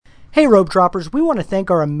Hey Rope Droppers, we want to thank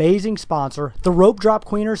our amazing sponsor, the Rope Drop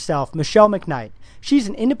Queen herself, Michelle McKnight. She's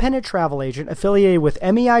an independent travel agent affiliated with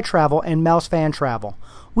MEI Travel and Mouse Fan Travel.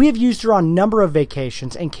 We have used her on a number of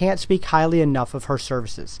vacations and can't speak highly enough of her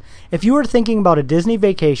services. If you are thinking about a Disney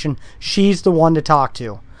vacation, she's the one to talk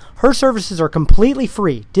to. Her services are completely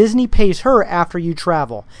free. Disney pays her after you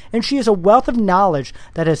travel, and she has a wealth of knowledge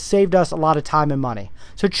that has saved us a lot of time and money.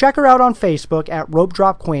 So check her out on Facebook at Rope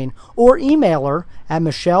Drop Queen or email her at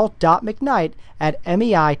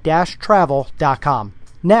michelle.mcknight@mei-travel.com.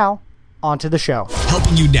 Now, on to the show.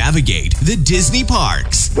 Helping you navigate the Disney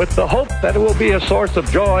parks with the hope that it will be a source of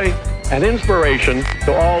joy and inspiration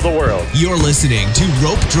to all the world. You're listening to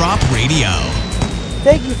Rope Drop Radio.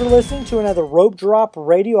 Thank you for listening to another Rope Drop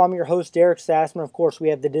Radio. I'm your host, Derek Sassman. Of course, we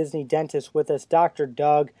have the Disney dentist with us, Dr.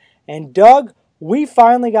 Doug. And Doug, we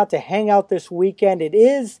finally got to hang out this weekend. It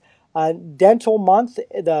is dental month,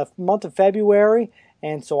 the month of February,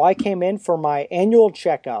 and so I came in for my annual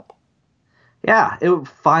checkup. Yeah, it was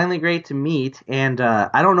finally great to meet, and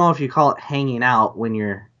I don't know if you call it hanging out when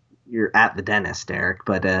you're at the dentist, Derek,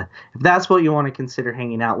 but if that's what you want to consider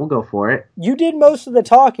hanging out, we'll go for it. You did most of the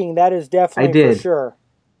talking, that is definitely for sure.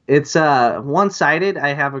 It's one-sided.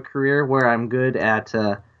 I have a career where I'm good at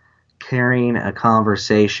carrying a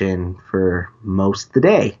conversation for most of the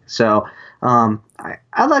day. So I'll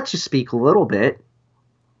let you speak a little bit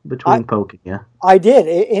between poking you. I did.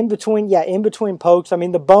 In between pokes. I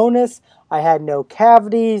mean, the bonus, I had no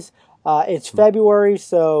cavities. It's February,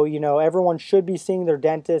 so, everyone should be seeing their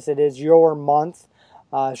dentist. It is your month,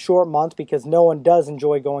 short month, because no one does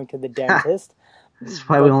enjoy going to the dentist. That's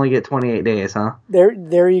why we only get 28 days, huh?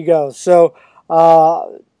 There you go. So,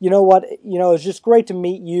 you know what? It's just great to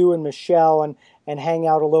meet you and Michelle and hang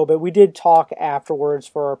out a little bit. We did talk afterwards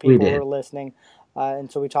for our people who are listening,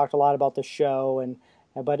 and so we talked a lot about the show.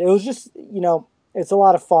 But it was just, it's a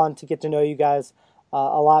lot of fun to get to know you guys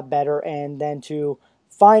a lot better, and then to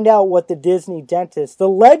find out what the Disney dentist, the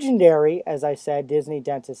legendary, as I said, Disney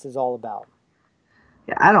dentist is all about.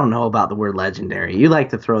 Yeah, I don't know about the word legendary. You like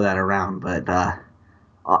to throw that around, but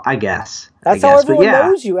I guess. That's how everyone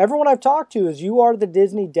knows you. Everyone I've talked to is you are the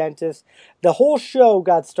Disney dentist. The whole show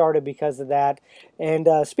got started because of that. And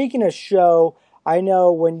speaking of show, I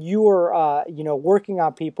know when you were, working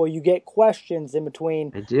on people, you get questions in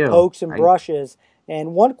between pokes and brushes.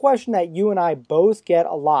 And one question that you and I both get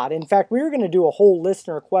a lot, in fact, we were going to do a whole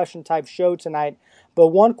listener question type show tonight, but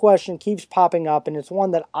one question keeps popping up, and it's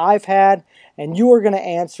one that I've had, and you are going to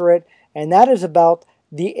answer it, and that is about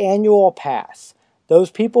the annual pass.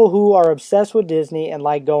 Those people who are obsessed with Disney and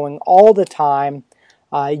like going all the time,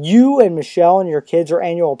 you and Michelle and your kids are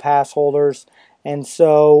annual pass holders. And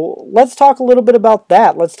so let's talk a little bit about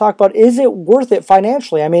that. Let's talk about, is it worth it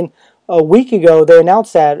financially? I mean, a week ago they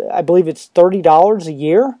announced that I believe it's $30 a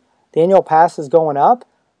year. The annual pass is going up.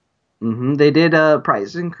 Mm-hmm. They did a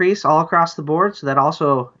price increase all across the board, so that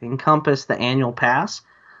also encompassed the annual pass.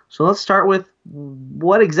 So let's start with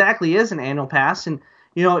what exactly is an annual pass. And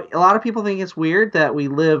a lot of people think it's weird that we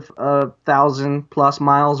live 1,000+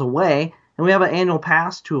 miles away and we have an annual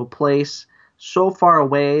pass to a place so far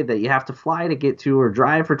away that you have to fly to get to or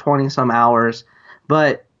drive for 20-some hours.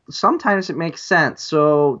 But sometimes it makes sense.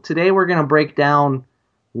 So today we're going to break down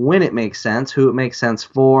when it makes sense, who it makes sense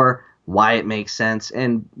for, why it makes sense,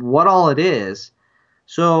 and what all it is.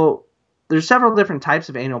 So there's several different types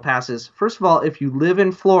of annual passes. First of all, if you live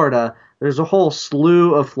in Florida, there's a whole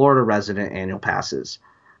slew of Florida resident annual passes.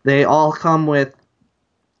 They all come with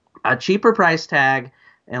a cheaper price tag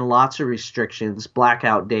and lots of restrictions,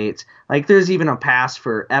 blackout dates. Like there's even a pass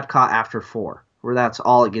for Epcot After 4, where that's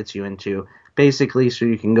all it gets you into, basically, so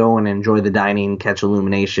you can go and enjoy the dining, catch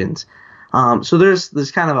illuminations. So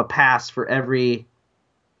there's kind of a pass for every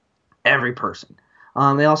person.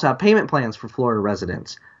 They also have payment plans for Florida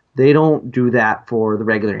residents. They don't do that for the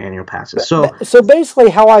regular annual passes. So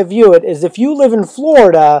basically how I view it is if you live in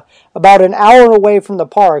Florida, about an hour away from the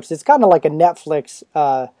parks, it's kind of like a Netflix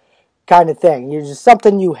kind of thing. It's just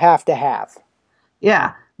something you have to have.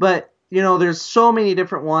 Yeah, but, there's so many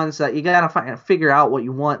different ones that you got to figure out what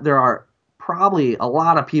you want. There are probably a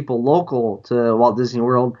lot of people local to Walt Disney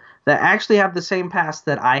World that actually have the same pass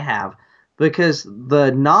that I have, because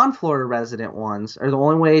the non-Florida resident ones are the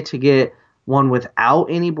only way to get one without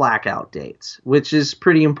any blackout dates, which is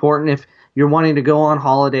pretty important if you're wanting to go on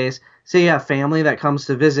holidays. Say you have family that comes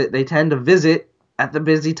to visit, they tend to visit at the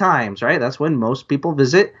busy times, right? That's when most people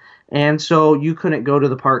visit. And so you couldn't go to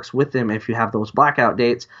the parks with them if you have those blackout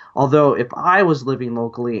dates. Although if I was living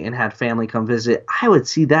locally and had family come visit, I would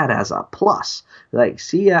see that as a plus. Like,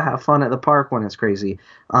 see ya, have fun at the park when it's crazy.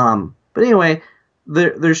 But anyway,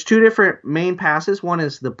 there's two different main passes. One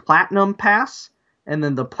is the Platinum Pass, and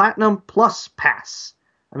then the Platinum Plus Pass.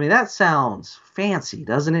 I mean, that sounds fancy,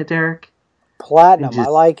 doesn't it, Derek? Platinum, I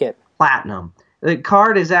like it. Platinum. The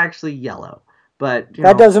card is actually yellow, but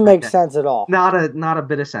that doesn't make sense at all. Not a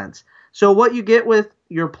bit of sense. So what you get with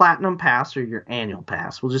your Platinum Pass or your Annual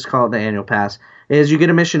Pass, we'll just call it the Annual Pass, is you get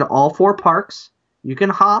admission to all 4 parks. You can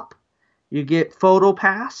hop, you get Photo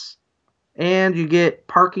Pass, and you get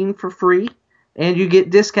parking for free, and you get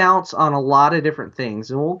discounts on a lot of different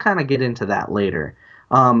things, and we'll kind of get into that later.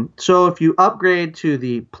 So if you upgrade to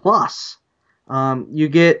the Plus, you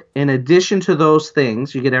get, in addition to those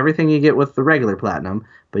things, you get everything you get with the regular Platinum,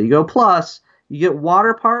 but you go Plus, you get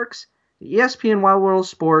water parks, the ESPN Wide World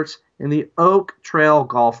Sports, and the Oak Trail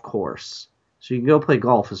Golf Course. So you can go play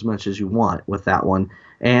golf as much as you want with that one,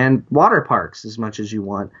 and water parks as much as you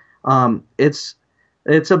want.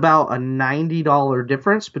 It's about a $90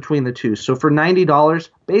 difference between the two. So for $90,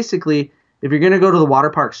 basically, if you're going to go to the water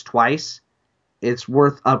parks twice, it's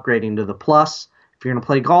worth upgrading to the Plus. If you're going to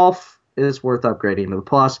play golf, it's worth upgrading to the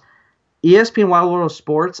Plus. ESPN Wide World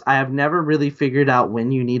Sports, I have never really figured out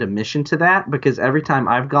when you need admission to that, because every time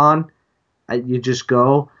I've gone, you just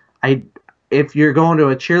go. If you're going to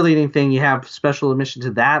a cheerleading thing, you have special admission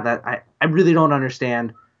to that. I really don't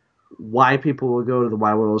understand why people would go to the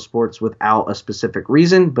Wide World of Sports without a specific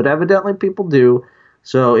reason, but evidently people do.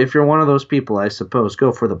 So if you're one of those people, I suppose,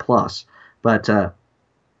 go for the Plus. But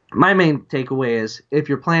my main takeaway is, if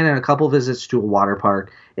you're planning a couple visits to a water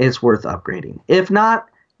park, it's worth upgrading. If not,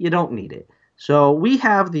 you don't need it. So we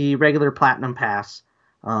have the regular Platinum Pass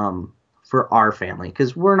for our family,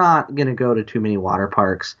 because we're not going to go to too many water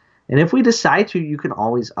parks. And if we decide to, you can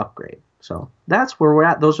always upgrade. So that's where we're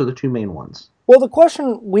at. Those are the two main ones. Well, the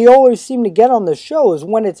question we always seem to get on this show is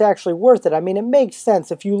when it's actually worth it. I mean, it makes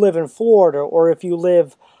sense if you live in Florida or if you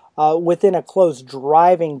live within a close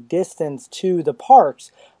driving distance to the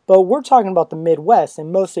parks. But we're talking about the Midwest,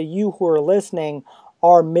 and most of you who are listening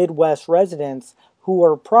are Midwest residents who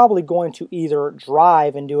are probably going to either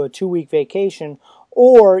drive and do a 2-week vacation,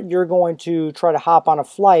 or you're going to try to hop on a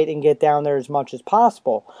flight and get down there as much as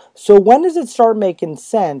possible. So when does it start making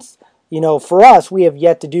sense? You know, for us, we have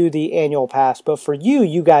yet to do the annual pass, but for you,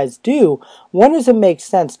 you guys do. When does it make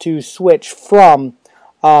sense to switch from,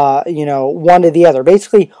 one to the other?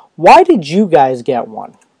 Basically, why did you guys get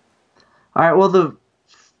one? All right, well, the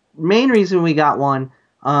main reason we got one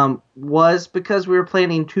was because we were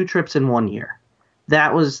planning 2 trips in 1 year.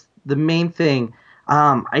 That was the main thing.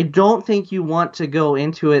 I don't think you want to go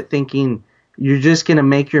into it thinking you're just going to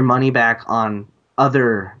make your money back on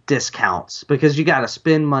other discounts, because you got to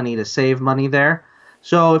spend money to save money there.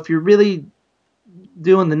 So if you're really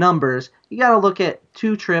doing the numbers, you got to look at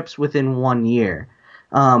 2 trips within 1 year.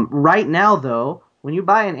 Right now, though, when you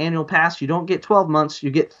buy an annual pass, you don't get 12 months,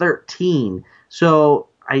 you get 13. So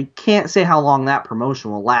I can't say how long that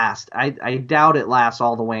promotion will last. I doubt it lasts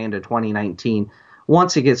all the way into 2019.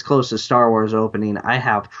 Once it gets close to Star Wars opening, I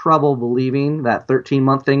have trouble believing that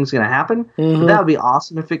 13-month thing's going to happen. Mm-hmm. But that would be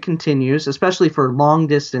awesome if it continues, especially for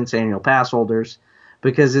long-distance annual pass holders,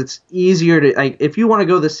 because it's easier to, like, if you want to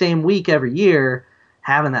go the same week every year,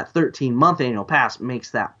 having that 13-month annual pass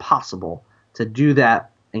makes that possible to do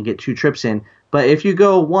that and get 2 trips in. But if you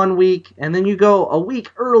go 1 week and then you go a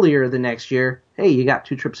week earlier the next year, hey, you got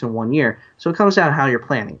 2 trips in 1 year. So it comes down to how you're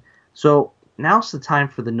planning. So now's the time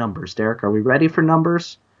for the numbers, Derek. Are we ready for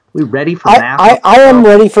numbers? We ready for math? I am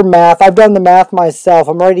ready for math. I've done the math myself.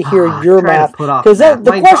 I'm ready to hear your math. Because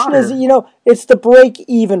the question is, it's the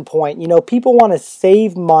break-even point. People want to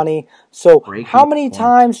save money. So how many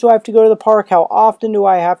times do I have to go to the park? How often do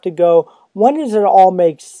I have to go? When does it all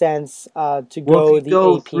make sense to go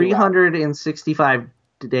the AP 365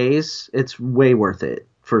 days, it's way worth it,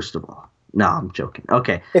 first of all. No, I'm joking.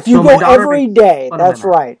 Okay. If you go every day, that's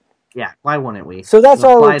right. Yeah, why wouldn't we? So that's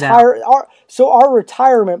our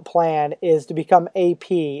retirement plan is to become AP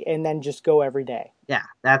and then just go every day. Yeah,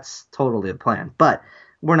 that's totally the plan. But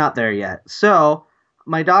we're not there yet. So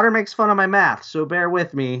my daughter makes fun of my math, so bear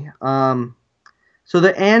with me. So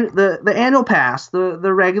the annual pass,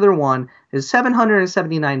 the regular one, is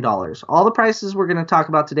 $779. All the prices we're going to talk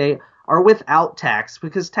about today are without tax,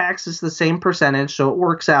 because tax is the same percentage, so it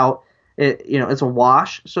works out. It's a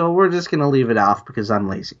wash. So we're just going to leave it off because I'm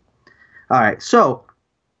lazy. All right, so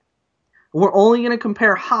we're only going to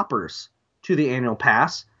compare hoppers to the annual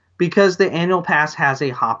pass because the annual pass has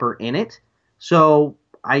a hopper in it. So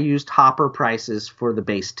I used hopper prices for the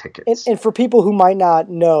base tickets. And for people who might not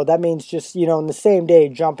know, that means just, in the same day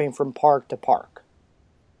jumping from park to park.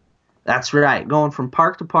 That's right, going from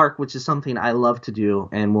park to park, which is something I love to do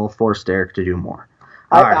and will force Derek to do more.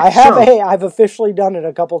 All right, so I've officially done it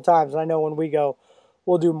a couple times. I know when we go,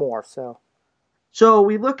 we'll do more. So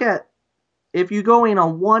we look at if you go in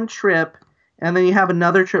on one trip and then you have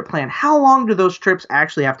another trip planned, how long do those trips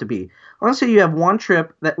actually have to be? Let's say you have one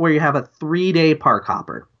trip where you have a 3-day park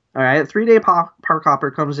hopper. All right, a 3-day park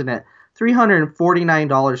hopper comes in at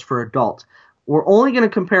 $349 for adults. We're only going to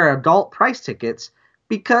compare adult price tickets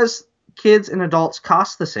because kids and adults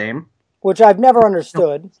cost the same. Which I've never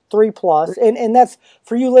understood. 3+, and that's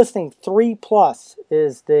for you listening. 3+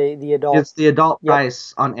 is the adult. It's the adult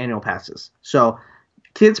price on annual passes. So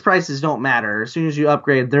kids' prices don't matter. As soon as you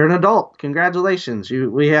upgrade, they're an adult. Congratulations!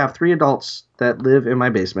 We have 3 adults that live in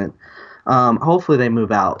my basement. Hopefully they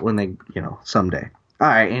move out when they someday. All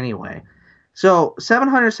right. Anyway, so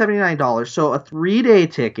 $779. So a 3-day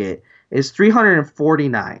ticket is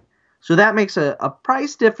 $349. So that makes a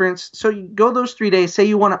price difference. So you go those 3 days. Say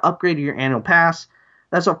you want to upgrade your annual pass.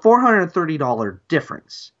 That's a $430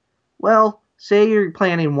 difference. Well, say you're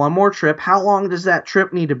planning one more trip. How long does that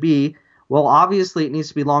trip need to be? Well, obviously it needs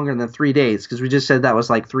to be longer than 3 days because we just said that was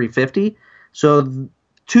like $350. So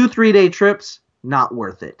 2 3-day trips, not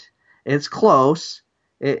worth it. It's close.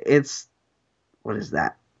 It's what is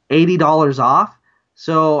that? $80 off.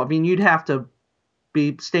 So I mean, you'd have to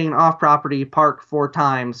be staying off property, park 4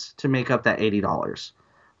 times to make up that $80,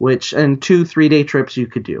 which in 2 3-day trips you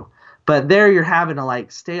could do. But there you're having to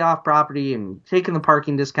stay off property and taking the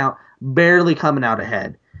parking discount, barely coming out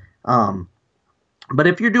ahead. But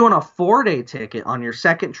if you're doing a 4-day ticket on your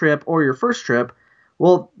second trip or your first trip,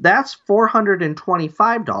 well, that's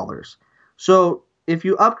 $425. So if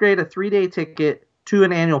you upgrade a 3-day ticket to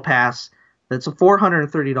an annual pass, that's a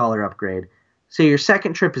 $430 upgrade. Say your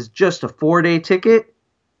second trip is just a 4-day ticket,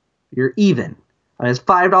 you're even. I mean, it's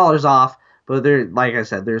 $5 off, but like I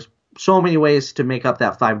said, there's so many ways to make up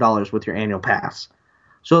that $5 with your annual pass.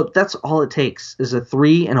 So that's all it takes is a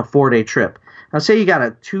 3 and a 4-day trip. Now say you got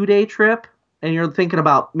a 2-day trip and you're thinking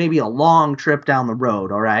about maybe a long trip down the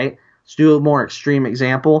road, all right? Let's do a more extreme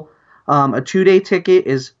example. A 2-day ticket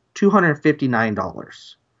is $259, all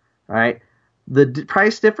right? The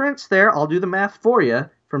price difference there, I'll do the math for you,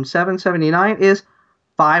 from $779 is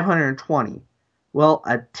 $520. Well,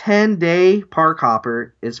 a 10-day park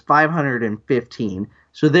hopper is $515.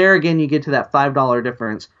 So there again, you get to that $5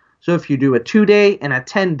 difference. So if you do a 2-day and a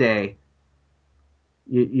 10-day,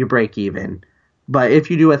 you break even. But if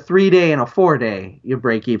you do a 3-day and a 4-day, you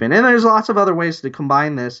break even. And there's lots of other ways to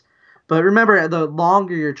combine this. But remember, the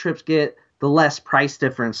longer your trips get, the less price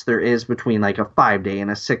difference there is between a 5-day and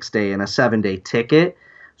a 6-day and a 7-day ticket.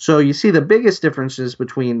 So you see the biggest differences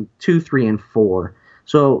between 2, 3, and 4.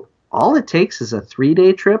 So all it takes is a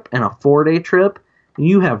 3-day trip and a 4-day trip, and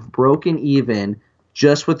you have broken even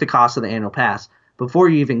just with the cost of the annual pass before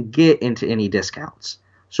you even get into any discounts.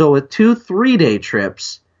 So with 2 3-day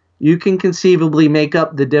trips, you can conceivably make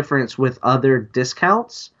up the difference with other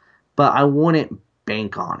discounts, but I wouldn't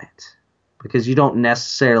bank on it because you don't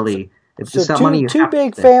necessarily. It's just not money you have. 2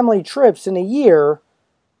 big family trips in a year.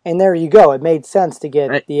 And there you go. It made sense to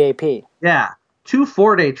get the AP. Yeah. 2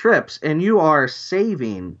 4-day trips, and you are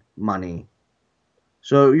saving money.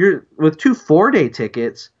 So with 2 4-day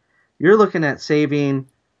tickets, you're looking at saving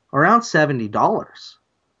around $70,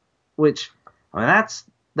 which that's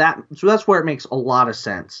where it makes a lot of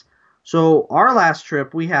sense. So our last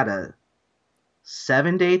trip, we had a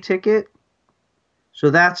 7-day ticket. So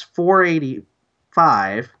that's $485.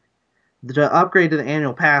 The upgrade to the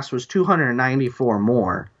annual pass was $294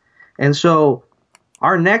 more. And so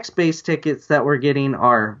our next base tickets that we're getting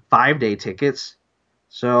are 5-day tickets.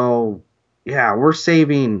 So, yeah, we're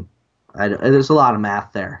saving, there's a lot of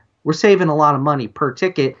math there. We're saving a lot of money per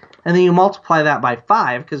ticket, and then you multiply that by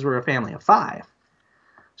 5 because we're a family of 5.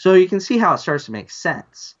 So you can see how it starts to make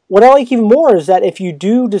sense. What I like even more is that if you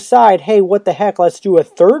do decide, hey, what the heck, let's do a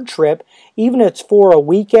 3rd trip, even if it's for a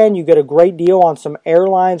weekend, you get a great deal on some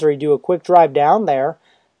airlines or you do a quick drive down there,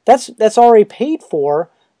 that's already paid for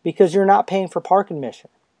because you're not paying for park admission.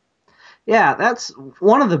 Yeah, that's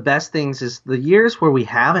one of the best things is the years where we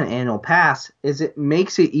have an annual pass is it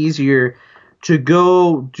makes it easier to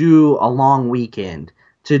go do a long weekend,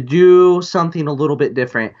 to do something a little bit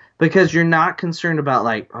different because you're not concerned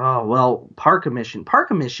about park admission.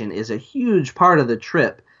 Park admission is a huge part of the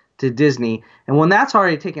trip to Disney. And when that's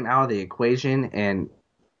already taken out of the equation and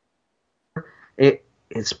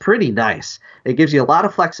it's pretty nice. It gives you a lot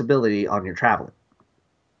of flexibility on your traveling.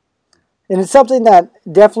 And it's something that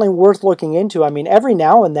definitely worth looking into. I mean, every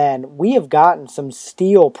now and then we have gotten some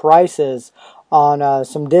steal prices on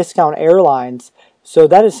some discount airlines. So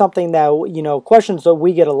that is something that, questions that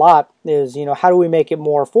we get a lot is, how do we make it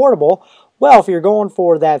more affordable? Well, if you're going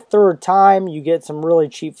for that third time, you get some really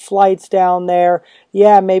cheap flights down there.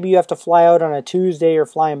 Yeah, maybe you have to fly out on a Tuesday or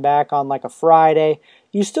flying back on like a Friday.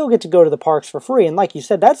 You still get to go to the parks for free. And like you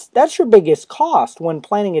said, that's your biggest cost when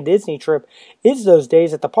planning a Disney trip is those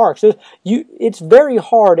days at the parks. So it's very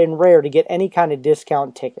hard and rare to get any kind of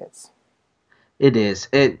discount tickets. It is.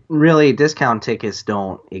 It really, discount tickets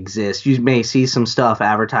don't exist. You may see some stuff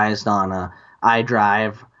advertised on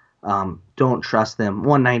iDrive. Don't trust them.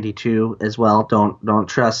 192 as well. Don't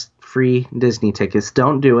trust free Disney tickets.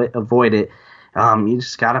 Don't do it. Avoid it. You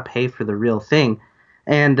just gotta pay for the real thing.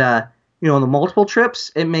 And the multiple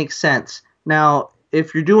trips, it makes sense. Now,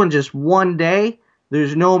 if you're doing just one day,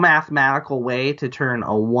 there's no mathematical way to turn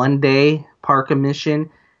a one-day park admission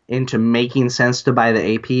into making sense to buy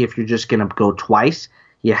the AP if you're just going to go twice.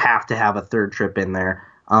 You have to have a third trip in there.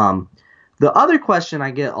 The other question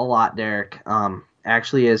I get a lot, Derek,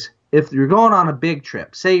 actually is if you're going on a big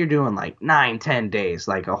trip, say you're doing like 9-10 days,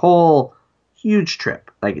 like a whole huge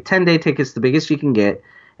trip, like a 10-day ticket's the biggest you can get,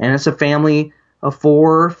 and it's a family of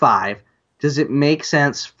 4 or 5, does it make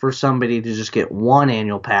sense for somebody to just get one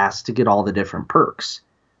annual pass to get all the different perks?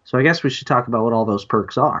 So I guess we should talk about what all those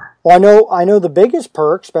perks are. Well, I know the biggest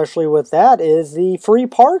perk, especially with that, is the free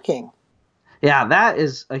parking. Yeah, that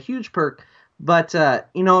is a huge perk. But,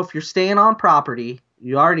 if you're staying on property,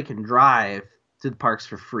 you already can drive to the parks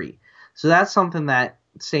for free. So that's something that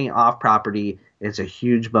staying off property is a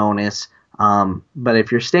huge bonus. But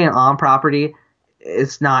if you're staying on property,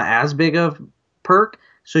 it's not as big of perk.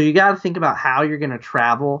 So you got to think about how you're going to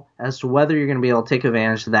travel as to whether you're going to be able to take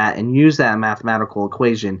advantage of that and use that mathematical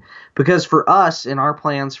equation. Because for us, in our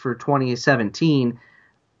plans for 2017,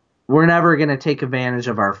 we're never going to take advantage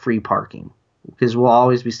of our free parking because we'll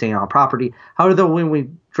always be staying on property. However, when we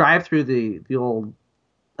drive through the old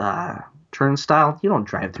turnstile, you don't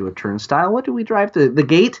drive through a turnstile. What do we drive through? The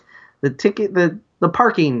gate? The ticket? The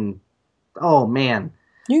parking? Oh, man.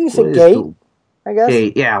 You can say gate. I guess.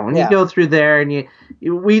 Gate, yeah. When you go through there and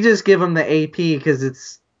we just give them the AP because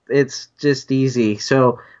it's just easy.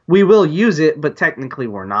 So we will use it, but technically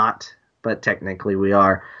we're not. But technically we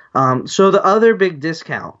are. So the other big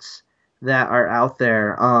discounts that are out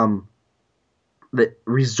there, the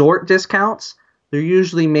resort discounts, they're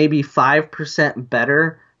usually maybe 5%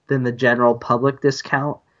 better than the general public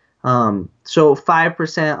discount. So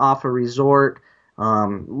 5% off a resort.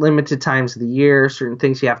 Limited times of the year, certain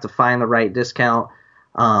things you have to find the right discount.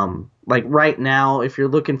 Like right now, if you're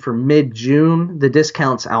looking for mid-June, the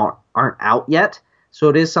discounts aren't out yet. So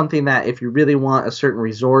it is something that if you really want a certain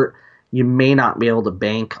resort, you may not be able to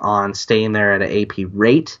bank on staying there at an AP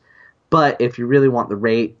rate. But if you really want the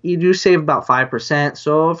rate, you do save about 5%.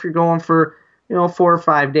 So if you're going for 4 or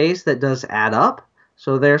 5 days, that does add up.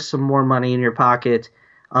 So there's some more money in your pocket.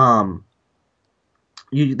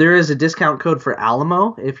 There is a discount code for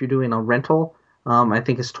Alamo if you're doing a rental. I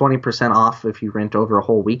think it's 20% off if you rent over a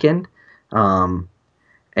whole weekend. And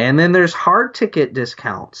then there's hard ticket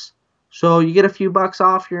discounts. So you get a few bucks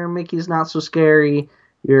off your Mickey's Not So Scary,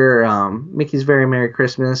 your Mickey's Very Merry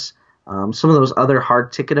Christmas. Some of those other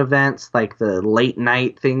hard ticket events like the late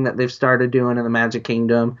night thing that they've started doing in the Magic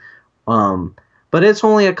Kingdom. But it's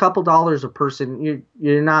only a couple dollars a person.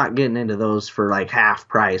 You're not getting into those for like half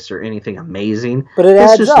price or anything amazing. But it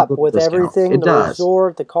adds up with everything, the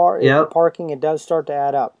resort, the car, the parking. It does start to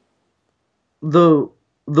add up. The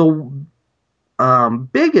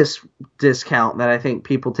biggest discount that I think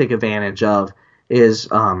people take advantage of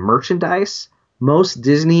is merchandise. Most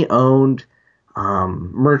Disney-owned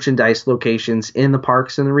merchandise locations in the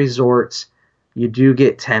parks and the resorts, you do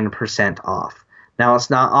get 10% off. Now, it's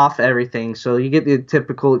not off everything, so you get the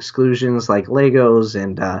typical exclusions like Legos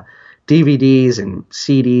and DVDs and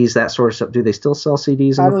CDs, that sort of stuff. Do they still sell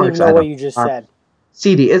CDs in the parks? I don't even know what you just said.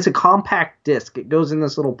 CD, it's a compact disc. It goes in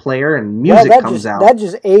this little player and music comes out. That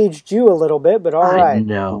just aged you a little bit, but all right. I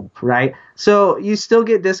know, right? So you still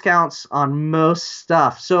get discounts on most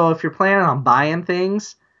stuff. So if you're planning on buying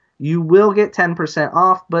things, you will get 10%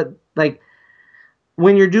 off, but like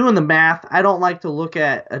when you're doing the math, I don't like to look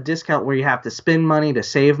at a discount where you have to spend money to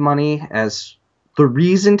save money as the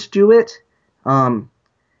reason to do it. And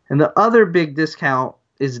the other big discount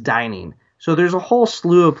is dining. So there's a whole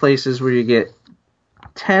slew of places where you get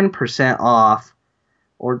 10% off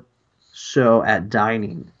or so at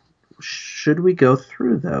dining. Should we go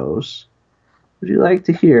through those? Would you like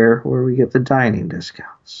to hear where we get the dining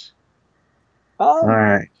discounts? All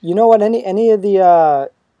right. You know what? Any of the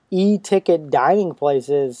e-ticket dining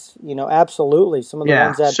places, absolutely. Some of the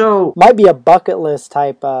ones that might be a bucket list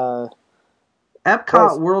type. Epcot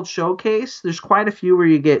place. World Showcase, there's quite a few where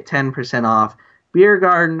you get 10% off. Beer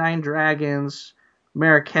Garden, Nine Dragons,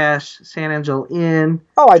 Marrakesh, San Angelo Inn,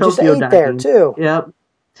 Oh, I just Tokyo ate there Dining. too. Yep.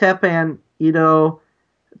 Teppan, Edo,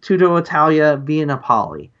 Tutto Italia, Via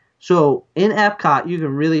Napoli. So in Epcot, you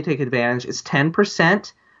can really take advantage. It's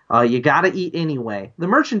 10%. You got to eat anyway. The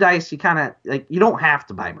merchandise, you kind of, like, you don't have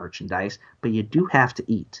to buy merchandise, but you do have to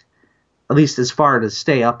eat. At least as far to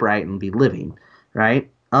stay upright and be living, right?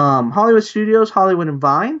 Hollywood Studios, Hollywood and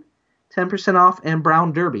Vine, 10% off, and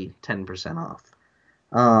Brown Derby, 10%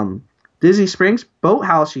 off. Disney Springs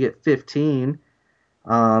Boathouse, you get 15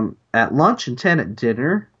 at lunch and 10 at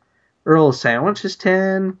dinner. Earl Sandwich is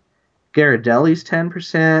 10. Ghirardelli's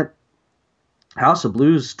 10%. House of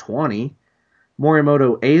Blues 20.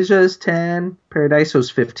 Morimoto Asia is 10. Paradiso's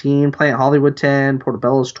 15. Planet Hollywood 10.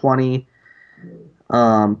 Portobello's 20.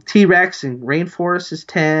 T-Rex and Rainforest is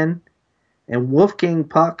 10. And Wolfgang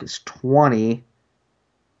Puck is 20.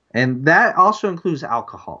 And that also includes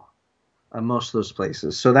alcohol at most of those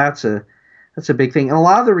places. So that's a big thing. And a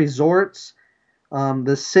lot of the resorts,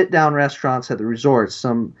 the sit-down restaurants at the resorts,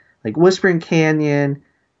 some like Whispering Canyon,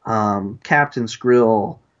 Captain's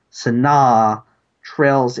Grill, Sanaa,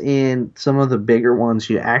 Trails Inn, some of the bigger ones,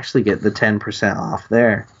 you actually get the 10% off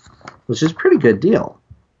there, which is a pretty good deal.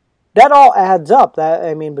 That all adds up.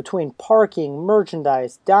 Between parking,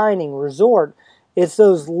 merchandise, dining, resort, it's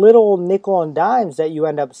those little nickel and dimes that you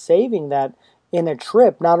end up saving that in a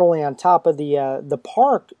trip, not only on top of the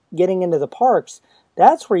park, getting into the parks,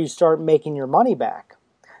 that's where you start making your money back.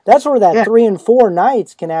 That's where that 3 and 4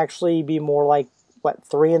 nights can actually be more like,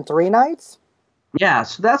 3 and 3 nights? Yeah,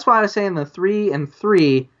 so that's why I was saying the 3 and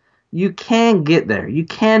 3, you can get there. You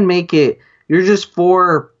can make it. You're just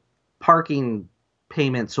 4 parking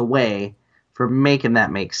payments away from making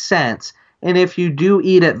that make sense. And if you do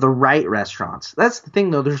eat at the right restaurants, that's the thing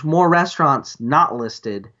though, there's more restaurants not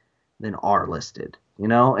listed than are listed,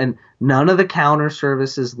 and none of the counter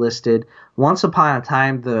service is listed. Once upon a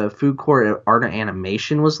time, the food court at Art of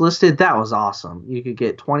Animation was listed. That was awesome. You could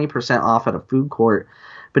get 20% off at a food court,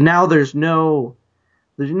 but now there's no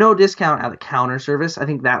discount at the counter service. I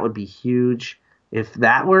think that would be huge if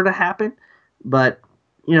that were to happen. But,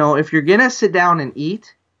 if you're going to sit down and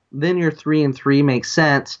eat, then your 3 and 3 makes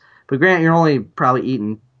sense. But granted, you're only probably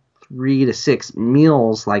eating 3 to 6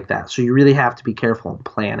 meals like that. So you really have to be careful and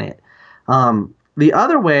plan it. The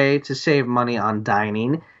other way to save money on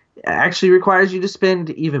dining actually requires you to spend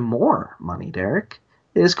even more money, Derek.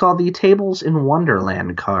 It is called the Tables in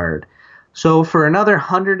Wonderland card. So for another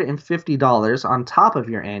 $150 on top of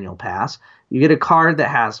your annual pass, you get a card that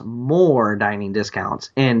has more dining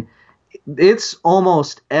discounts. And it's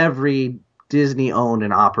almost every Disney-owned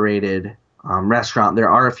and operated restaurant. There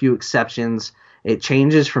are a few exceptions. It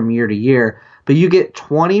changes from year to year. But you get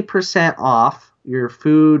 20% off your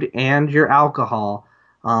food and your alcohol.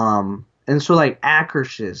 And so like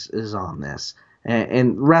Akershus is on this.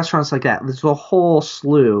 And restaurants like that. There's a whole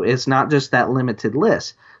slew. It's not just that limited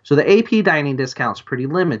list. So the AP dining discount's pretty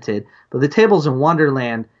limited. But the Tables in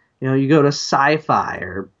Wonderland, you go to Sci-Fi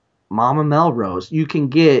or Mama Melrose, you can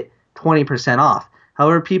get 20% off.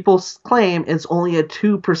 However, people claim it's only a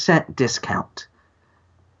 2% discount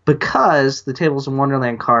because the Tables in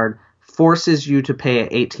Wonderland card forces you to pay an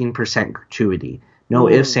 18% gratuity. No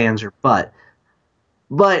ifs, ands, or buts.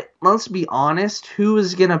 But let's be honest, who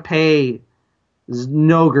is going to pay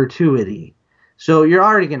no gratuity? So you're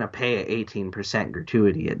already going to pay an 18%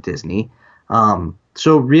 gratuity at Disney.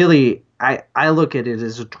 So really, I look at it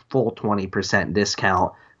as a full 20%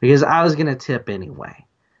 discount because I was going to tip anyway.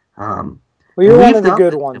 Well, you're one of the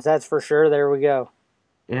good ones, that's for sure. There we go.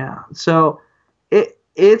 Yeah. So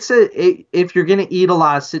if you're going to eat a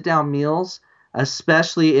lot of sit-down meals,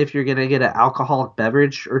 especially if you're going to get an alcoholic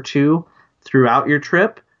beverage or two throughout your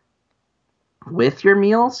trip with your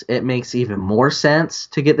meals, it makes even more sense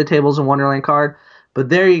to get the Tables in Wonderland card. But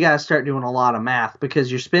there you got to start doing a lot of math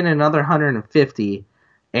because you're spending another $150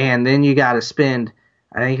 and then you got to spend,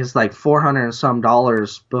 I think it's like $400 and some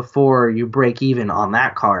before you break even on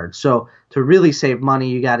that card. So to really save money,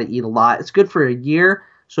 you got to eat a lot. It's good for a year.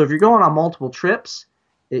 So if you're going on multiple trips,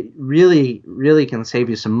 it really, really can save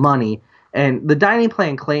you some money. And the dining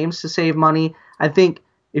plan claims to save money. I think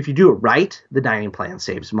if you do it right, the dining plan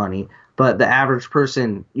saves money. But the average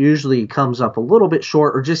person usually comes up a little bit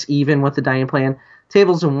short or just even with the dining plan.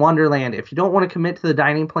 Tables in Wonderland, if you don't want to commit to the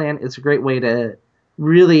dining plan, it's a great way to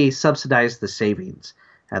really subsidize the savings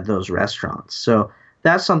at those restaurants. So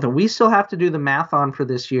that's something we still have to do the math on for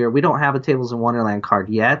this year. We don't have a Tables in Wonderland card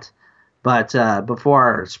yet. But before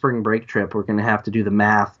our spring break trip, we're going to have to do the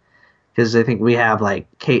math because I think we have like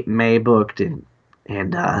Cape May booked and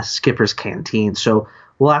Skipper's Canteen. So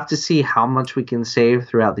we'll have to see how much we can save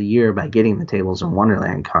throughout the year by getting the Tables in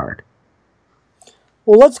Wonderland card.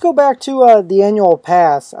 Well, let's go back to the annual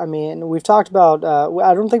pass. I mean, we've talked about,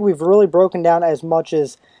 I don't think we've really broken down as much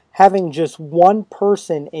as having just one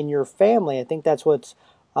person in your family. I think that's what's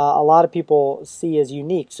a lot of people see as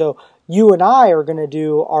unique. So you and I are going to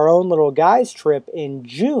do our own little guys trip in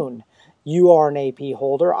June. You are an AP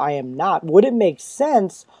holder. I am not. Would it make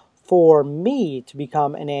sense for me to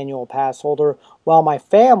become an annual pass holder while my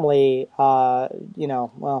family,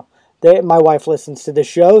 my wife listens to the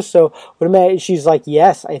show, so she's like,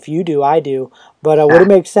 yes, if you do, I do. But would it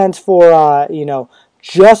make sense for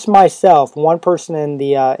just myself, one person in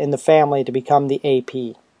the family, to become the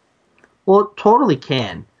AP? Well, it totally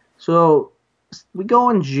can. So we go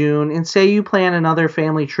in June, and say you plan another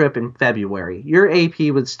family trip in February. Your AP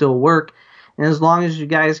would still work, and as long as you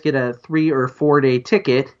guys get a 3 or 4 day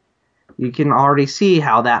ticket, you can already see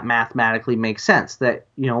how that mathematically makes sense. That,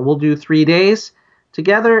 we'll do 3 days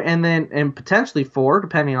together, and potentially 4,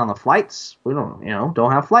 depending on the flights. We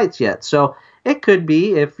don't have flights yet. So it could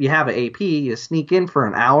be, if you have an AP, you sneak in for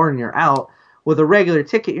an hour and you're out. With a regular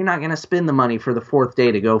ticket, you're not going to spend the money for the 4th day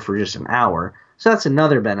to go for just an hour. So that's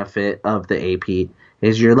another benefit of the AP,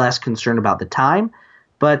 is you're less concerned about the time.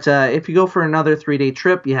 But if you go for another 3-day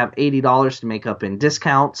trip, you have $80 to make up in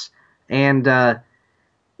discounts. And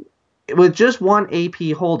with just one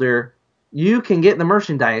AP holder, you can get the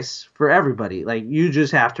merchandise for everybody. Like, you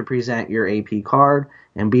just have to present your AP card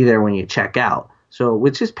and be there when you check out. So,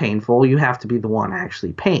 which is painful. You have to be the one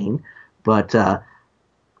actually paying. But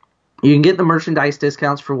you can get the merchandise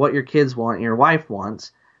discounts for what your kids want and your wife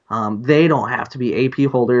wants. They don't have to be AP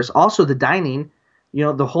holders. Also, the dining,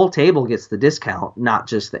 the whole table gets the discount, not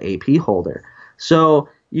just the AP holder. So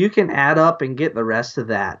you can add up and get the rest of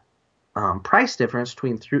that price difference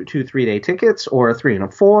between 2 3-day tickets or a 3 and a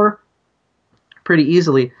 4 pretty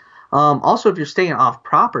easily. Also, if you're staying off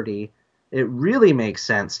property, it really makes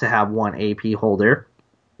sense to have one AP holder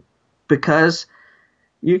because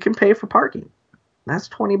you can pay for parking. That's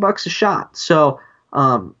 $20 a shot. So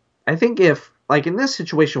I think if, like in this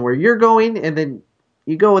situation where you're going and then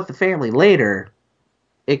you go with the family later,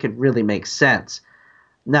 it could really make sense.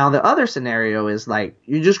 Now, the other scenario is like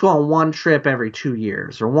you just go on one trip every 2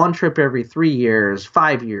 years or one trip every 3 years,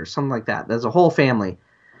 5 years, something like that. There's a whole family.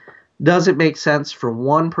 Does it make sense for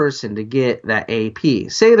one person to get that AP?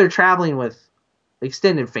 Say they're traveling with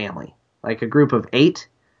extended family, like a group of 8,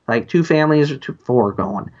 like 2 families or 4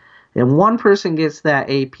 going. And one person gets that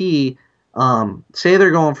AP, say they're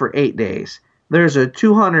going for 8 days. There's a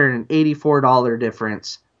 $284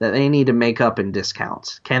 difference that they need to make up in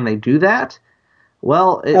discounts. Can they do that?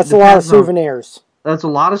 Well, that's a lot of souvenirs. That's a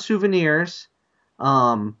lot of souvenirs,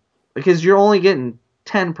 because you're only getting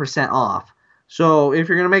 10% off. So if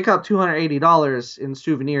you're going to make up $280 in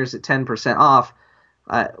souvenirs at 10% off,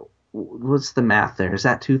 what's the math there? Is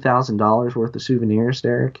that $2,000 worth of souvenirs,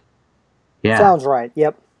 Derek? Yeah. Sounds right,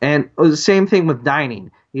 yep. And the same thing with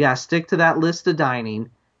dining. You got to stick to that list of dining,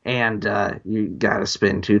 and you got to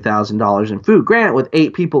spend $2,000 in food. Granted, with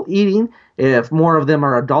 8 people eating, if more of them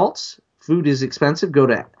are adults, food is expensive. Go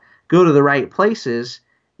to the right places.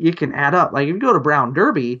 You can add up. Like if you go to Brown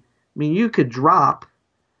Derby, I mean, you could drop,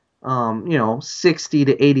 $60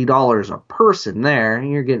 to $80 a person there,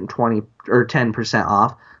 and you're getting 20 or 10%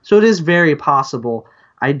 off. So it is very possible.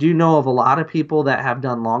 I do know of a lot of people that have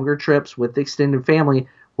done longer trips with extended family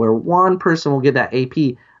where one person will get that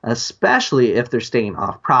AP, especially if they're staying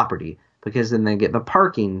off property, because then they get the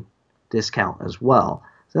parking discount as well.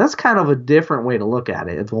 So that's kind of a different way to look at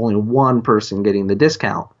it. It's only one person getting the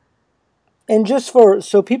discount. And just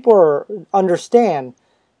so people understand,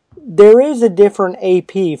 there is a different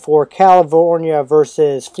AP for California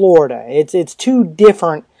versus Florida. It's 2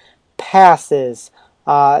 different passes.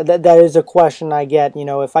 That is a question I get.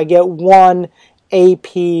 If I get one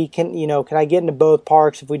AP, can I get into both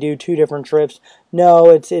parks if we do 2 different trips? No,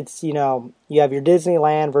 it's you have your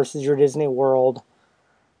Disneyland versus your Disney World.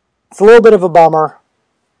 It's a little bit of a bummer.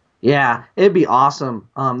 Yeah, it'd be awesome.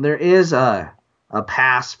 There is a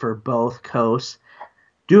pass for both coasts.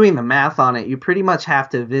 Doing the math on it, you pretty much have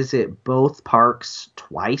to visit both parks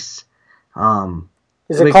twice.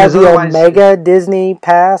 Is it called the Omega Disney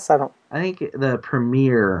Pass? I think the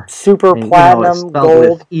Premier Super Platinum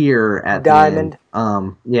Gold with ear at Diamond. The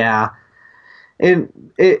end. Yeah,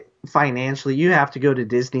 and it financially you have to go to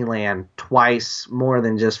Disneyland twice more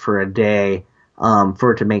than just for a day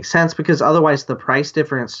for it to make sense, because otherwise the price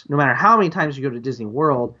difference, no matter how many times you go to Disney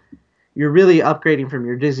World, you're really upgrading from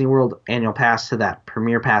your Disney World annual pass to that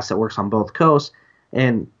Premier Pass that works on both coasts,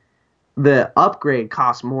 and the upgrade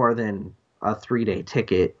costs more than a 3-day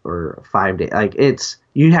ticket or a 5-day. Like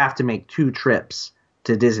you have to make 2 trips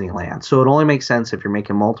to Disneyland. So it only makes sense if you're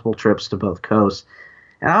making multiple trips to both coasts.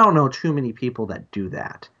 And I don't know too many people that do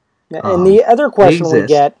that. And the other They question we exist.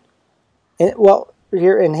 get,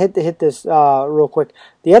 hit this real quick.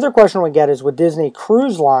 The other question we get is, with Disney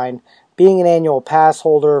Cruise Line being an annual pass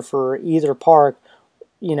holder for either park,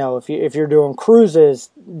 if you're doing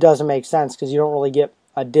cruises, doesn't make sense because you don't really get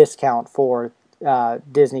a discount for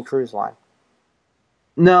Disney Cruise Line.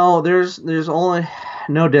 No, there's only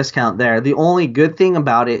no discount there. The only good thing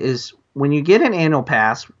about it is when you get an annual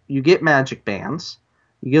pass, you get magic bands.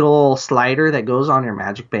 You get a little slider that goes on your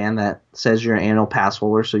magic band that says you're an annual pass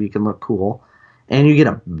holder so you can look cool. And you get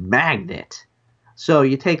a magnet. So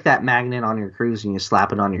you take that magnet on your cruise and you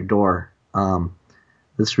slap it on your door.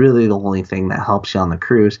 That's really the only thing that helps you on the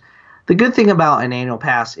cruise. The good thing about an annual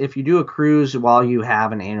pass, if you do a cruise while you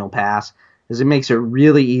have an annual pass, is it makes it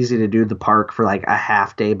really easy to do the park for like a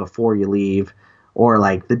half day before you leave, or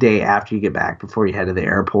like the day after you get back before you head to the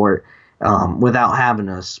airport, without having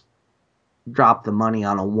to drop the money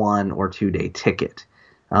on a 1 or 2 day ticket.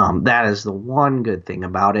 That is the one good thing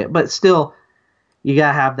about it. But still, you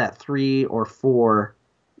gotta have that 3 or 4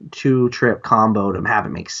 2-trip combo to have it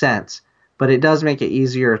make sense. But it does make it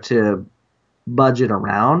easier to budget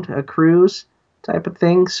around a cruise type of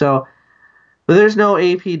thing. So, but there's no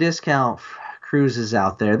AP discount cruises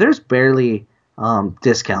out there. There's barely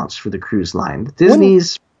discounts for the cruise line.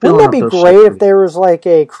 Disney's Wouldn't filling it up be those great ships. if there was like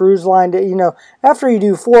a cruise line that, after you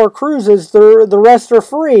do 4 cruises, the rest are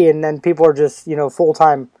free, and then people are just,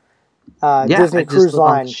 full-time Disney I just Cruise live on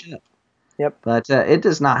the Line. ship. Yep. But it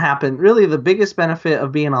does not happen. Really, the biggest benefit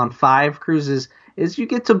of being on 5 cruises is you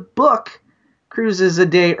get to book cruises a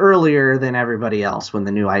day earlier than everybody else when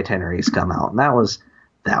the new itineraries come out. And that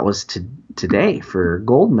was today for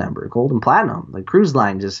Gold and Platinum. The cruise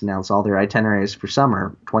line just announced all their itineraries for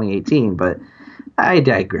summer 2018. But I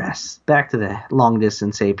digress. Back to the long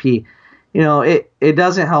distance AP. It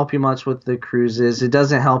doesn't help you much with the cruises. It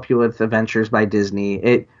doesn't help you with Adventures by Disney.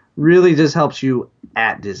 It really just helps you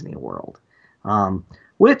at Disney World,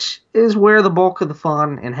 which is where the bulk of the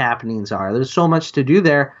fun and happenings are. There's so much to do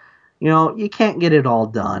there. You can't get it all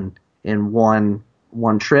done in one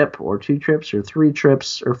trip or 2 trips or 3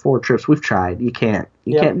 trips or 4 trips. We've tried. You can't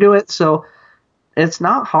do it. So it's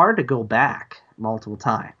not hard to go back multiple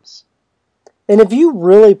times. And if you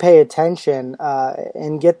really pay attention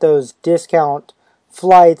and get those discount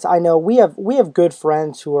flights, I know we have good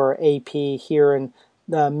friends who are AP here in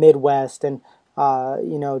the Midwest, and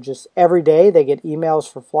just every day they get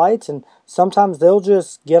emails for flights, and sometimes they'll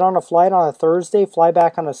just get on a flight on a Thursday, fly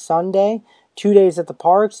back on a Sunday, 2 days at the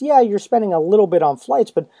parks. Yeah, you're spending a little bit on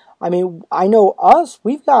flights, but I mean, I know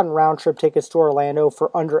we've gotten round trip tickets to Orlando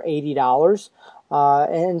for under $80,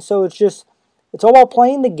 and so it's all about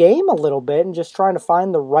playing the game a little bit and just trying to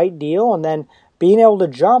find the right deal, and then being able to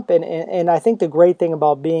jump. And I think the great thing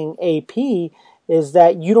about being AP is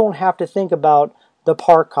that you don't have to think about the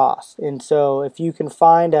park costs. And so if you can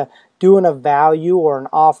find doing a value or an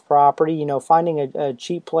off property, finding a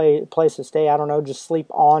cheap place to stay, I don't know, just sleep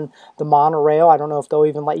on the monorail. I don't know if they'll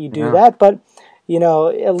even let you do that, but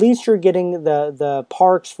at least you're getting the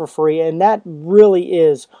parks for free. And that really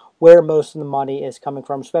is where most of the money is coming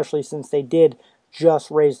from, especially since they did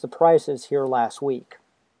just raise the prices here last week.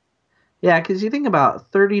 Yeah, because you think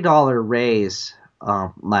about $30 raise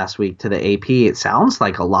last week to the AP, it sounds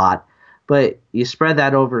like a lot, but you spread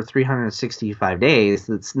that over 365 days,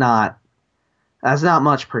 that's not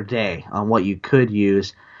much per day on what you could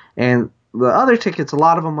use. And the other tickets, a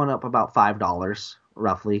lot of them went up about $5,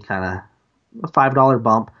 roughly, kind of a $5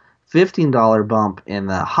 bump, $15 bump in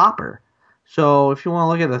the Hopper. So if you want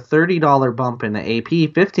to look at the $30 bump in the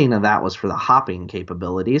AP, 15 of that was for the hopping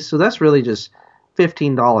capabilities. So that's really just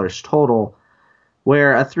 $15 total,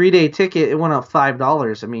 where a 3-day ticket, it went up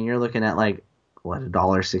 $5. I mean, you're looking at like,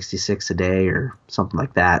 $1.66 a day or something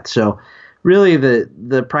like that. So really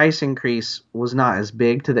the price increase was not as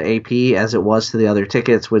big to the AP as it was to the other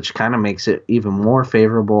tickets, which kind of makes it even more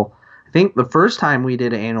favorable. I think the first time we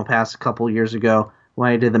did an annual pass a couple years ago, when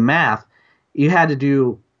I did the math, you had to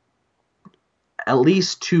do at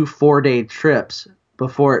least 2 4-day trips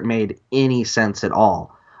before it made any sense at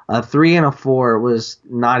all. A 3 and a 4 was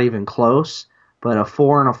not even close, but a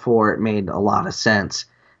 4 and a 4, it made a lot of sense.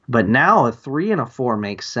 But now a 3 and a 4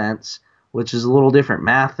 makes sense, which is a little different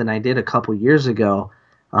math than I did a couple years ago.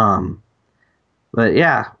 But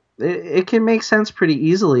yeah, it can make sense pretty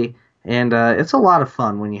easily, and it's a lot of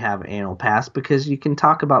fun when you have an annual pass because you can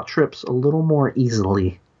talk about trips a little more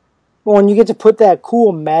easily. Well, and you get to put that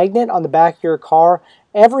cool magnet on the back of your car.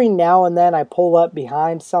 Every now and then I pull up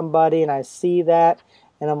behind somebody and I see that,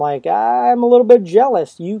 and I'm like, I'm a little bit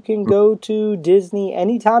jealous. You can go to Disney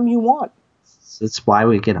anytime you want. It's why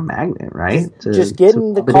we get a magnet, right? Just get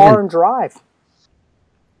in the car and drive.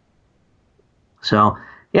 So,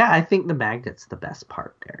 yeah, I think the magnet's the best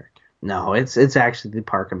part, Derek. No, it's actually the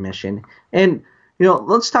park admission. And,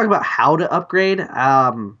 let's talk about how to upgrade.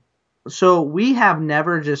 So we have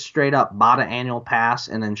never just straight up bought an annual pass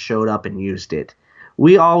and then showed up and used it.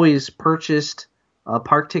 We always purchased a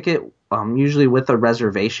park ticket, usually with a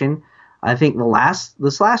reservation. I think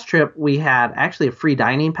this last trip we had actually a free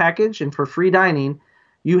dining package, and for free dining,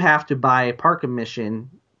 you have to buy a park admission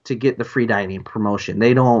to get the free dining promotion.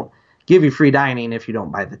 They don't give you free dining if you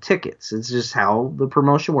don't buy the tickets. It's just how the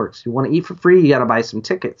promotion works. You want to eat for free, you got to buy some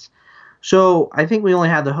tickets. So I think we only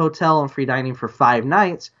had the hotel and free dining for 5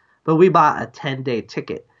 nights, but we bought a 10-day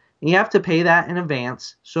ticket. And you have to pay that in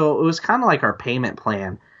advance. So it was kind of like our payment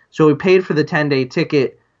plan. So we paid for the 10-day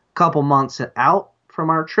ticket a couple months out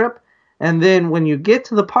from our trip. And then when you get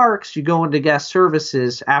to the parks, you go into guest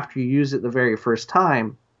services after you use it the very first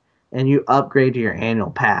time, and you upgrade to your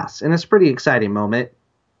annual pass. And it's a pretty exciting moment.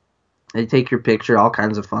 They take your picture, all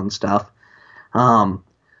kinds of fun stuff.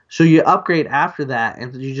 So you upgrade after that,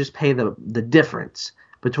 and you just pay the difference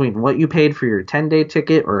between what you paid for your 10-day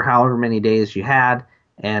ticket or however many days you had,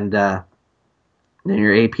 and then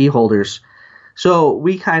your AP holders. So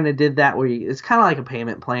we kind of did that where it's kind of like a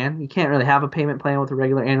payment plan. You can't really have a payment plan with a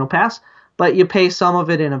regular annual pass, but you pay some of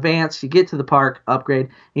it in advance. You get to the park, upgrade,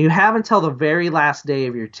 and you have until the very last day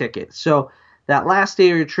of your ticket. So that last day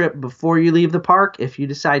of your trip before you leave the park, if you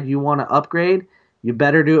decide you want to upgrade, you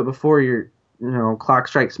better do it before your clock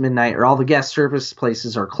strikes midnight or all the guest service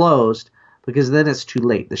places are closed, because then it's too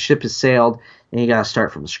late. The ship has sailed and you got to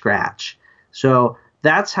start from scratch. So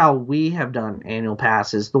that's how we have done annual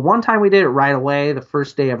passes. The one time we did it right away, the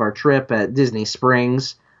first day of our trip at Disney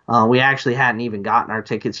Springs, we actually hadn't even gotten our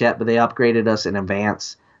tickets yet, but they upgraded us in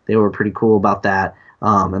advance. They were pretty cool about that,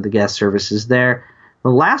 and the guest services there. The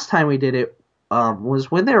last time we did it was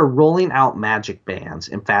when they were rolling out Magic Bands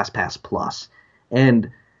in FastPass Plus. And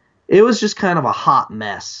it was just kind of a hot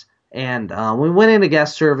mess. And we went into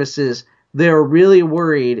guest services. They were really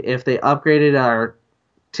worried if they upgraded our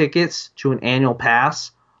tickets to an annual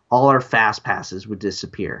pass, all our fast passes would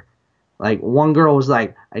disappear. Like, one girl was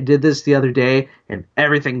like, I did this the other day and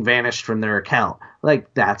everything vanished from their account.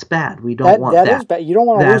 Like, that's bad. We don't want that. That is bad. You don't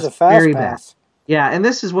want to lose a fast pass. Yeah, and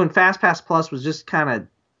this is when FastPass Plus was just kind of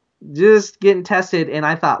just getting tested, and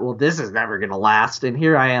I thought, well, this is never going to last. And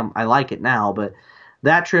here I am. I like it now, but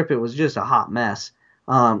that trip, it was just a hot mess.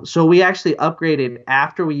 So we actually upgraded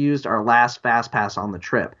after we used our last FastPass on the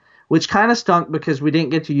trip, which kind of stunk because we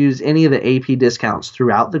didn't get to use any of the AP discounts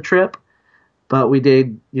throughout the trip, but we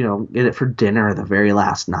did, get it for dinner the very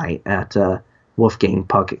last night at Wolfgang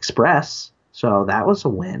Puck Express. So that was a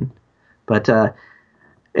win. But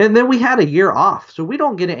and then we had a year off, so we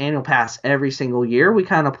don't get an annual pass every single year. We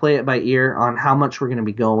kind of play it by ear on how much we're going to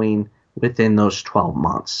be going within those 12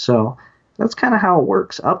 months. So that's kind of how it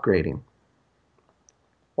works, upgrading.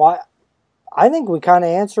 Well, I think we kind of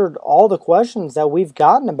answered all the questions that we've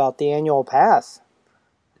gotten about the annual pass.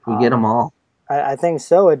 We get them all. I think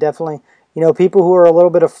so. It definitely, people who are a little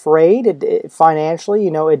bit afraid financially,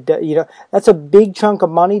 that's a big chunk of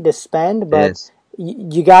money to spend, but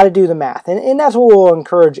you got to do the math. And that's what we'll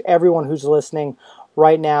encourage everyone who's listening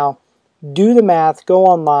right now. Do the math, go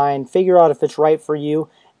online, figure out if it's right for you.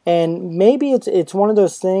 And maybe it's one of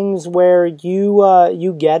those things where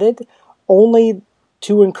you get it only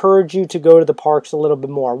to encourage you to go to the parks a little bit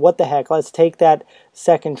more. What the heck? Let's take that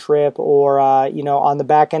second trip, or on the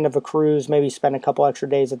back end of a cruise, maybe spend a couple extra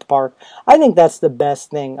days at the park. I think that's the best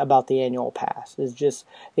thing about the annual pass, is just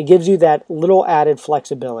it gives you that little added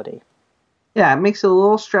flexibility. Yeah, it makes it a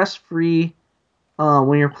little stress-free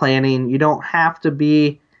when you're planning. You don't have to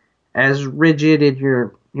be as rigid in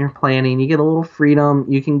your planning. You get a little freedom.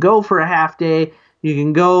 You can go for a half day. You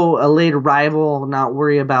can go a late arrival, not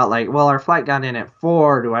worry about our flight got in at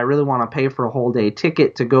 4. Do I really want to pay for a whole day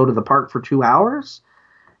ticket to go to the park for 2 hours?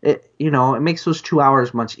 It makes those 2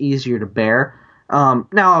 hours much easier to bear.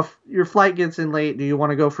 Now, if your flight gets in late, do you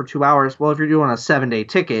want to go for 2 hours? Well, if you're doing a 7-day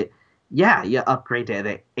ticket, yeah, you upgrade to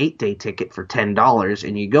the 8-day ticket for $10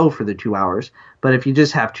 and you go for the 2 hours. But if you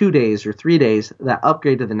just have 2 days or 3 days, that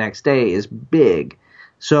upgrade to the next day is big.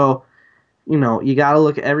 So, you got to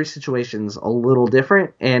look at every situation's a little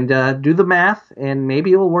different and do the math, and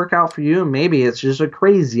maybe it will work out for you, and maybe it's just a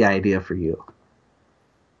crazy idea for you.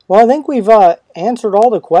 Well, I think we've answered all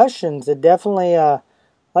the questions. It definitely,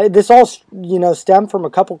 this all, stemmed from a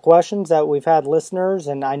couple questions that we've had listeners,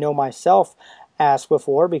 and I know myself asked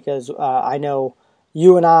before, because I know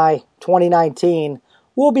you and I, 2019,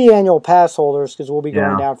 will be annual pass holders because we'll be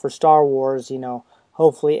going down for Star Wars,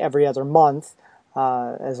 hopefully every other month,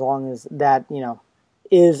 as long as that,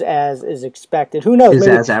 is as is expected. Who knows? Is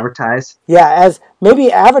Maybe, as advertised. yeah, as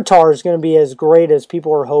maybe Avatar is going to be as great as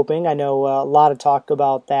people are hoping. I know a lot of talk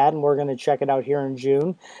about that, and we're going to check it out here in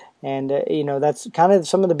June. And, that's kind of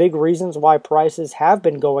some of the big reasons why prices have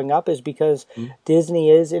been going up is because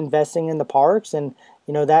Disney is investing in the parks. And,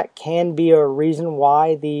 that can be a reason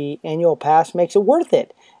why the annual pass makes it worth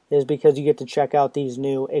it, is because you get to check out these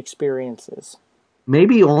new experiences.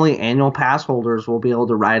 Maybe only annual pass holders will be able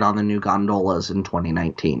to ride on the new gondolas in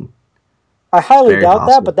 2019. I highly doubt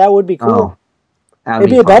possible. that, but that would be cool. Oh,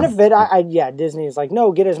 it'd be a benefit. Disney is like,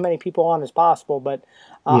 no, get as many people on as possible. But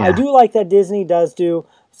I do like that Disney does do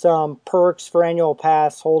some perks for annual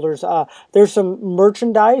pass holders. There's some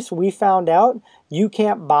merchandise we found out you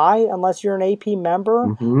can't buy unless you're an AP member.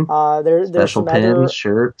 Mm-hmm. There's special some pins,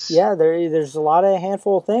 shirts. Yeah, there's a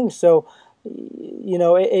handful of things. So,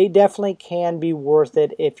 it definitely can be worth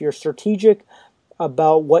it if you're strategic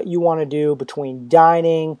about what you want to do between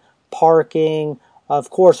dining, parking, of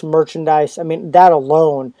course, merchandise. I mean, that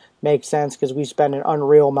alone makes sense because we spend an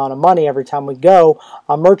unreal amount of money every time we go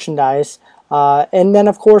on merchandise. And then,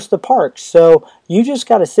 of course, the parks. So you just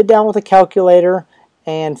got to sit down with a calculator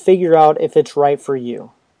and figure out if it's right for you.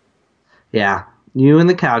 Yeah, you and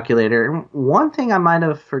the calculator. One thing I might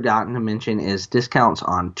have forgotten to mention is discounts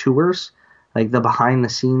on tours. Like the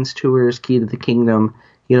behind-the-scenes tours, Key to the Kingdom,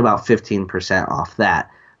 you get about 15% off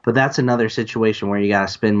that. But that's another situation where you got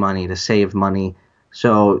to spend money to save money.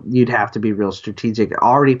 So you'd have to be real strategic.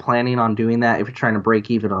 Already planning on doing that if you're trying to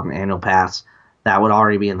break even on an annual pass. That would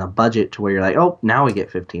already be in the budget to where you're like, oh, now we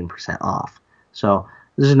get 15% off. So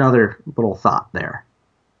there's another little thought there.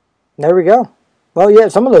 There we go. Well, yeah,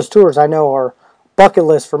 some of those tours I know are bucket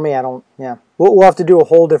list for me. We'll have to do a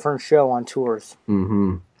whole different show on tours.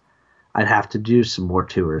 Mm-hmm. I'd have to do some more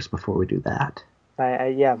tours before we do that.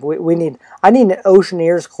 We need. I need an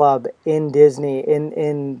Oceaneers Club in Disney,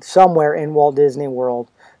 in somewhere in Walt Disney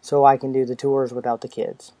World, so I can do the tours without the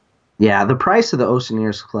kids. Yeah, the price of the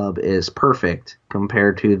Oceaneers Club is perfect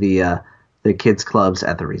compared to the kids clubs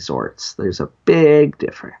at the resorts. There's a big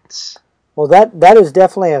difference. Well, that is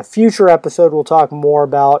definitely a future episode we'll talk more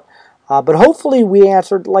about. But hopefully we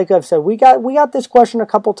answered, like I've said, we got this question a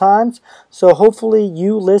couple times. So hopefully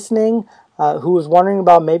you listening, who was wondering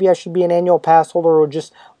about maybe I should be an annual pass holder or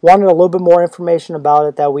just wanted a little bit more information about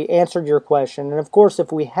it, that we answered your question. And of course,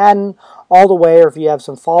 if we hadn't all the way, or if you have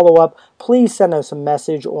some follow-up, please send us a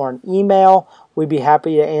message or an email. We'd be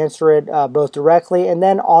happy to answer it both directly and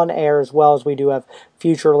then on air as well, as we do have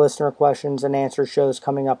future listener questions and answer shows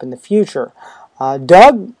coming up in the future.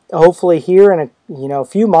 Doug, hopefully here in a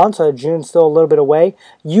few months, June's still a little bit away,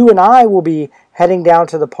 you and I will be heading down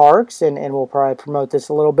to the parks, and we'll probably promote this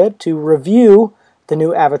a little bit, to review the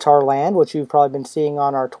new Avatar Land, which you've probably been seeing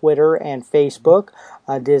on our Twitter and Facebook.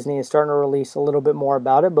 Disney is starting to release a little bit more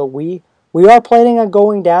about it, but we are planning on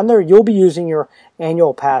going down there. You'll be using your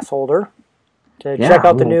annual pass holder to check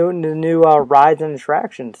out the new rides and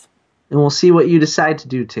attractions. And we'll see what you decide to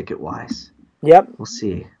do ticket-wise. Yep. We'll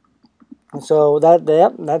see. So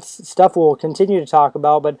that's stuff we'll continue to talk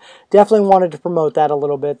about, but definitely wanted to promote that a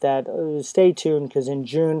little bit. That stay tuned, because in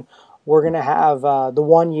June we're going to have the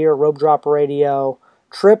 1-year Rope Drop Radio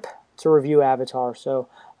trip to review Avatar. So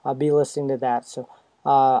I'll be listening to that. So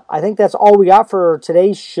I think that's all we got for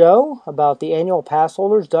today's show about the annual pass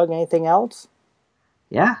holders. Doug, anything else?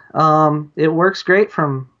 Yeah, it works great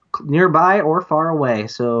from nearby or far away.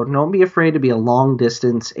 So don't be afraid to be a long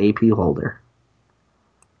distance AP holder.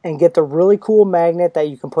 And get the really cool magnet that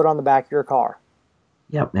you can put on the back of your car.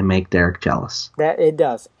 Yep, and make Derek jealous. That it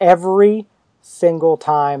does. Every single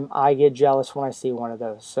time I get jealous when I see one of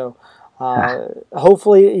those. So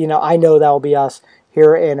hopefully, I know that will be us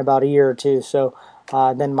here in about a year or two. So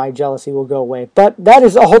then my jealousy will go away. But that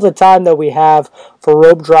is all the time that we have for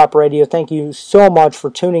Rope Drop Radio. Thank you so much for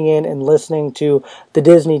tuning in and listening to the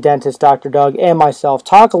Disney dentist, Dr. Doug, and myself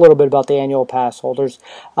talk a little bit about the annual pass holders.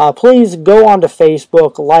 Please go on to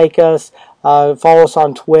Facebook, like us, follow us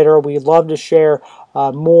on Twitter. We'd love to share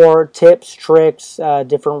more tips, tricks,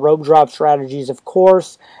 different rope drop strategies, of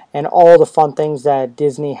course, and all the fun things that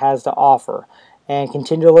Disney has to offer. And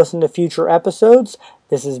continue to listen to future episodes.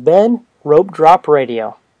 This has been Rope Drop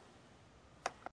Radio.